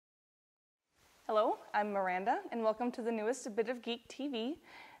Hello, I'm Miranda, and welcome to the newest bit of Geek TV.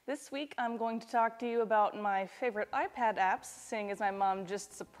 This week, I'm going to talk to you about my favorite iPad apps, seeing as my mom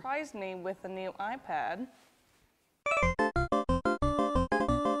just surprised me with a new iPad.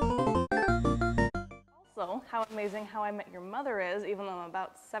 Also, how amazing How I Met Your Mother is, even though I'm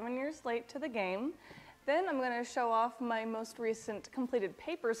about 7 years late to the game. Then I'm going to show off my most recent completed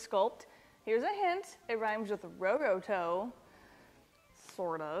paper sculpt. Here's a hint, it rhymes with Rogoto,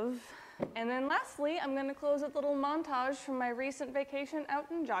 sort of. And then lastly, I'm going to close with a little montage from my recent vacation out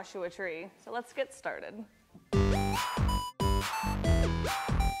in Joshua Tree. So let's get started.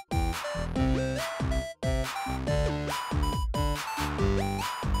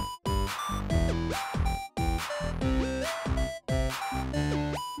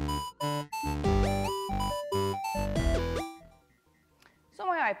 So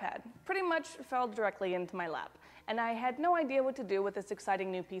my iPad pretty much fell directly into my lap, and I had no idea what to do with this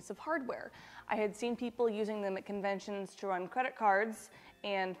exciting new piece of hardware. I had seen people using them at conventions to run credit cards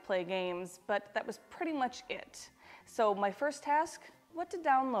and play games, but that was pretty much it. So my first task, what to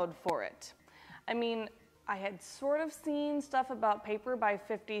download for it? I mean, I had sort of seen stuff about Paper by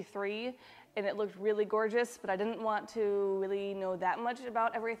 53, and it looked really gorgeous, but I didn't want to really know that much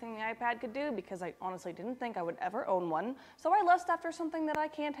about everything the iPad could do because I honestly didn't think I would ever own one, so I lust after something that I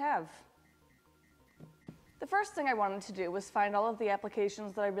can't have. The first thing I wanted to do was find all of the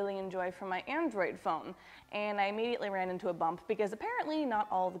applications that I really enjoy from my Android phone, and I immediately ran into a bump because apparently not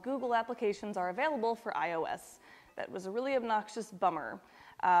all the Google applications are available for iOS. That was a really obnoxious bummer,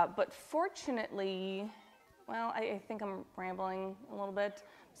 but fortunately, well, I think I'm rambling a little bit.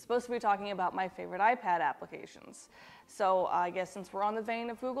 I'm supposed to be talking about my favorite iPad applications. So I guess since we're on the vein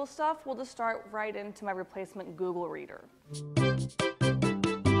of Google stuff, we'll just start right into my replacement Google Reader.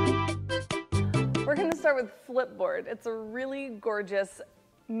 We're going to start with Flipboard. It's a really gorgeous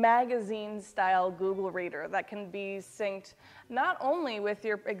magazine-style Google Reader that can be synced not only with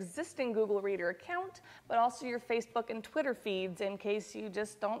your existing Google Reader account, but also your Facebook and Twitter feeds in case you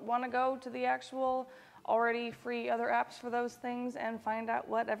just don't want to go to the actual already free other apps for those things and find out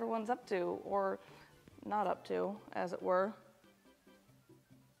what everyone's up to, or not up to, as it were.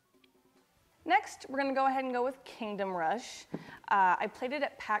 Next, we're going to go ahead and go with Kingdom Rush. I played it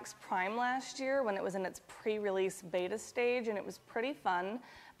at PAX Prime last year when it was in its pre-release beta stage, and it was pretty fun.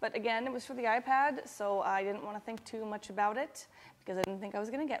 But again, it was for the iPad, so I didn't want to think too much about it because I didn't think I was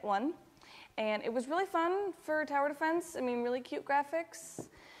going to get one. And it was really fun for tower defense. I mean, really cute graphics.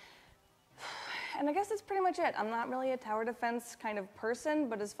 And I guess that's pretty much it. I'm not really a tower defense kind of person,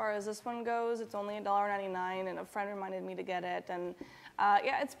 but as far as this one goes, it's only $1.99, and a friend reminded me to get it. And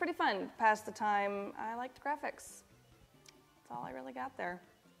yeah, it's pretty fun. Pass the time. I liked the graphics. That's all I really got there.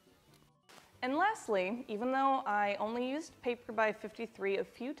 And lastly, even though I only used Paper by 53 a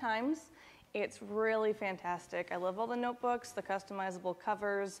few times, it's really fantastic. I love all the notebooks, the customizable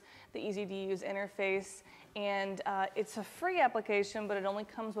covers, the easy-to-use interface, and it's a free application, but it only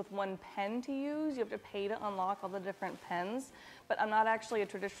comes with one pen to use. You have to pay to unlock all the different pens, but I'm not actually a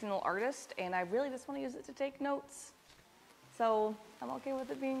traditional artist, and I really just want to use it to take notes. So I'm okay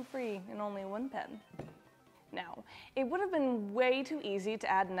with it being free and only one pen. Now, it would have been way too easy to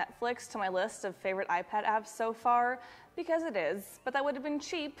add Netflix to my list of favorite iPad apps so far, because it is, but that would have been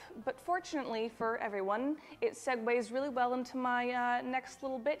cheap. But fortunately for everyone, it segues really well into my next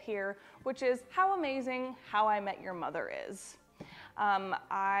little bit here, which is how amazing How I Met Your Mother is.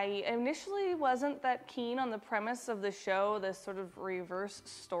 I initially wasn't that keen on the premise of the show, this sort of reverse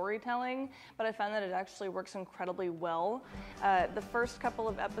storytelling, but I found that it actually works incredibly well. The first couple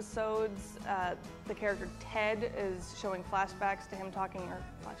of episodes, the character Ted is showing flashbacks to him talking, or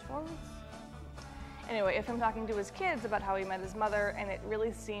flash forwards? Anyway, of him talking to his kids about how he met his mother, and it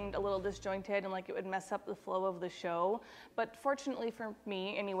really seemed a little disjointed and like it would mess up the flow of the show. But fortunately for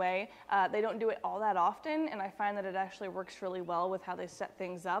me, anyway, they don't do it all that often, and I find that it actually works really well with how they set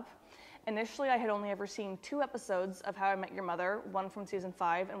things up. Initially, I had only ever seen 2 episodes of How I Met Your Mother, one from season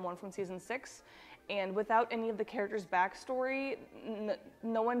 5 and one from season 6. And without any of the characters' backstory,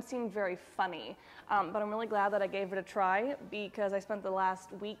 no one seemed very funny. But I'm really glad that I gave it a try because I spent the last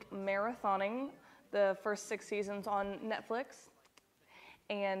week marathoning the first 6 seasons on Netflix.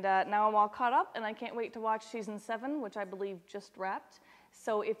 And now I'm all caught up, and I can't wait to watch season 7, which I believe just wrapped.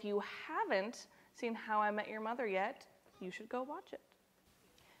 So if you haven't seen How I Met Your Mother yet, you should go watch it.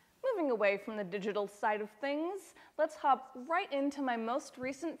 Moving away from the digital side of things, let's hop right into my most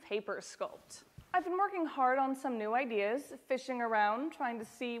recent paper sculpt. I've been working hard on some new ideas, fishing around, trying to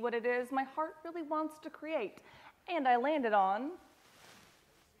see what it is my heart really wants to create. And I landed on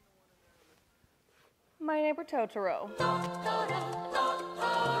my neighbor Totoro.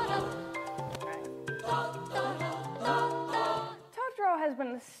 Right.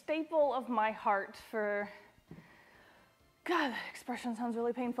 staple of my heart for, God, that expression sounds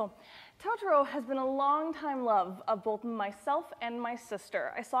really painful. Totoro has been a long-time love of both myself and my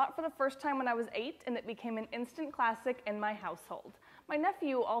sister. I saw it for the first time when I was 8, and it became an instant classic in my household. My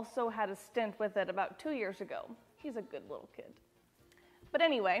nephew also had a stint with it about 2 years ago. He's a good little kid. But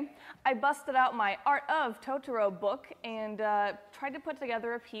anyway, I busted out my Art of Totoro book and tried to put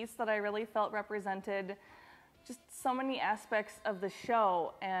together a piece that I really felt represented just so many aspects of the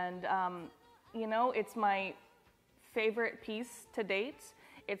show. And, you know, it's my favorite piece to date.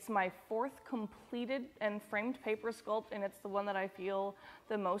 It's my 4th completed and framed paper sculpt, and it's the one that I feel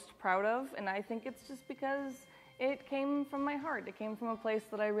the most proud of. And I think it's just because it came from my heart. It came from a place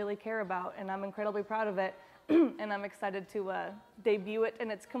that I really care about, and I'm incredibly proud of it. And I'm excited to debut it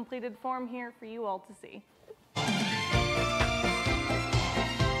in its completed form here for you all to see.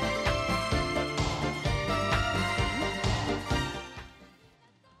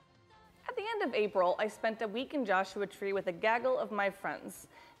 At the end of April, I spent a week in Joshua Tree with a gaggle of my friends.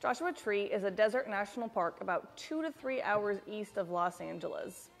 Joshua Tree is a desert national park about 2 to 3 hours east of Los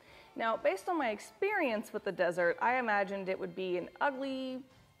Angeles. Now, based on my experience with the desert, I imagined it would be an ugly,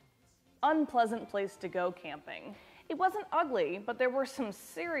 unpleasant place to go camping. It wasn't ugly, but there were some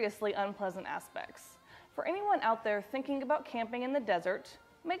seriously unpleasant aspects. For anyone out there thinking about camping in the desert,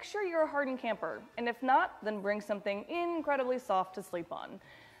 make sure you're a hardened camper, and if not, then bring something incredibly soft to sleep on.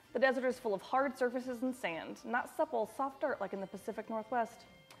 The desert is full of hard surfaces and sand, not supple, soft dirt like in the Pacific Northwest.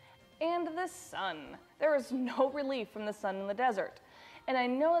 And the sun. There is no relief from the sun in the desert. And I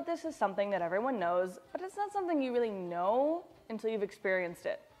know that this is something that everyone knows, but it's not something you really know until you've experienced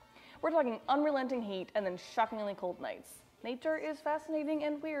it. We're talking unrelenting heat and then shockingly cold nights. Nature is fascinating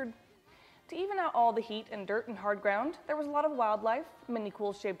and weird. To even out all the heat and dirt and hard ground, there was a lot of wildlife, many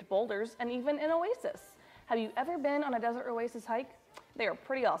cool-shaped boulders, and even an oasis. Have you ever been on a desert oasis hike? They are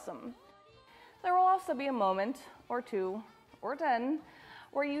pretty awesome. There will also be a moment, or 2, or 10,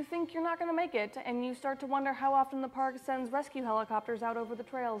 where you think you're not going to make it, and you start to wonder how often the park sends rescue helicopters out over the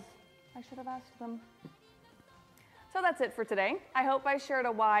trails. I should have asked them. So that's it for today. I hope I shared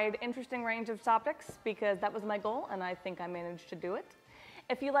a wide, interesting range of topics because that was my goal and I think I managed to do it.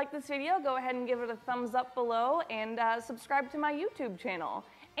 If you like this video, go ahead and give it a thumbs up below and subscribe to my YouTube channel.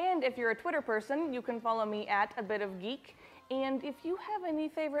 And if you're a Twitter person, you can follow me at @abitofgeek. And if you have any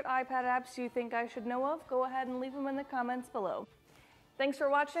favorite iPad apps you think I should know of, go ahead and leave them in the comments below. Thanks for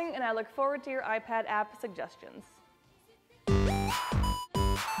watching, and I look forward to your iPad app suggestions.